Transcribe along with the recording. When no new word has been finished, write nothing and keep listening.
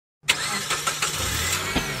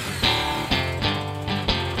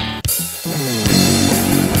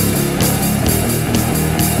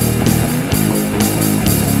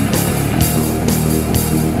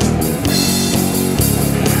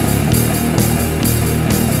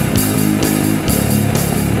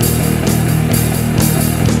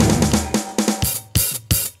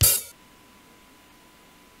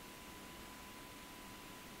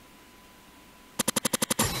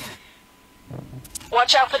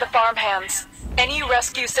Watch out for the farmhands. Any you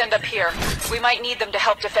rescue, send up here. We might need them to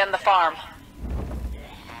help defend the farm.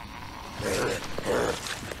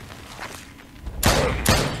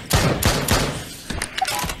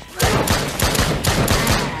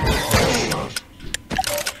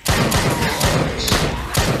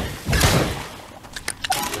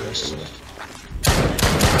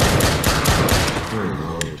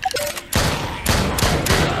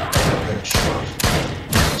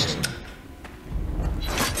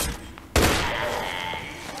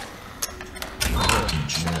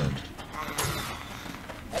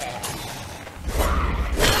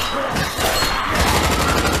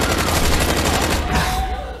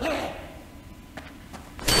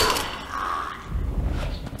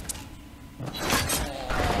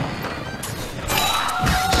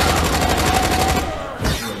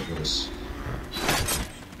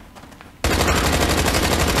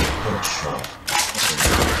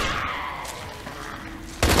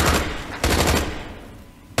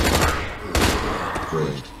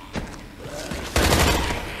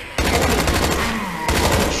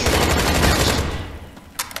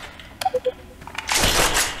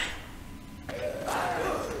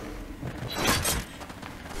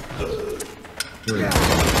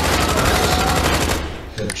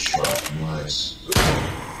 Headshot, nice.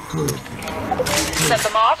 Good. Set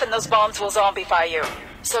them off and those bombs will zombify you.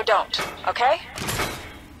 So don't, okay?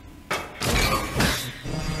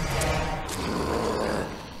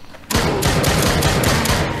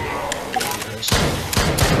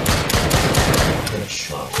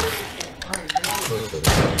 Headshot. Perfect.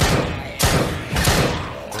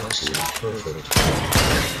 Excellent. Perfect.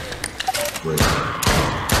 Great.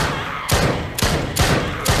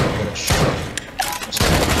 Headshot.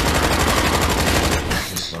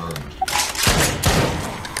 Disarmed.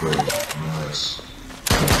 Great. Nice.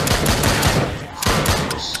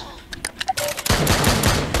 Fabulous.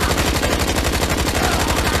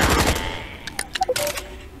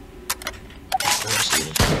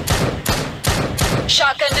 Excellent.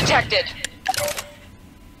 Shotgun detected.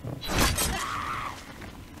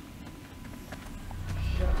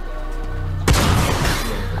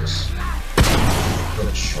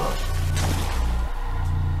 Headshot.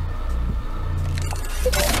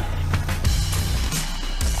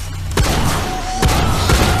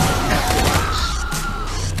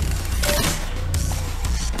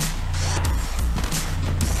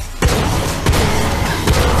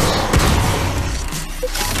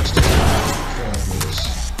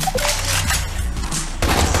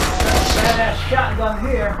 Badass shotgun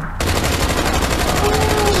here.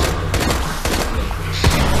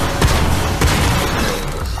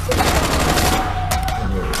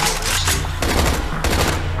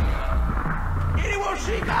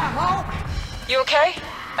 You okay?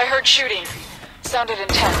 I heard shooting. Sounded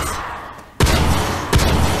intense.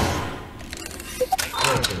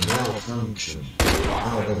 Malfunction.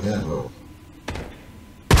 Out of ammo.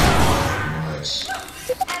 Nice. And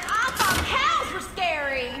I thought cows were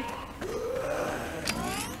scary.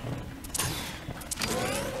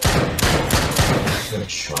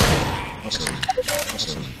 Headshot. Excellent.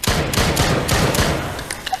 Excellent.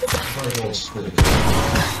 Final critical.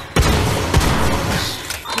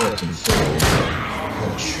 Red and full.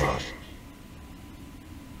 Headshot.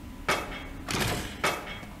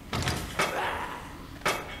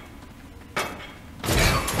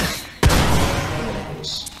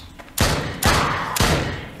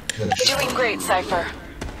 Doing great, Cypher.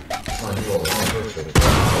 Final perfect.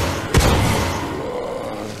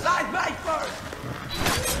 Side right first.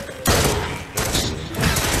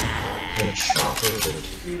 Headshot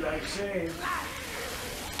perfect. Be like save.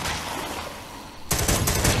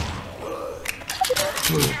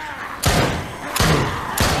 Good.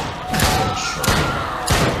 Headshot.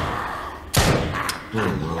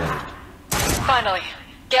 Good lord. Finally.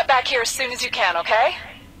 Get back here as soon as you can, okay?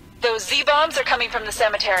 Those Z-bombs are coming from the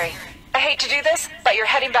cemetery. I hate to do this, but you're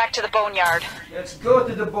heading back to the boneyard. Let's go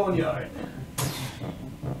to the boneyard.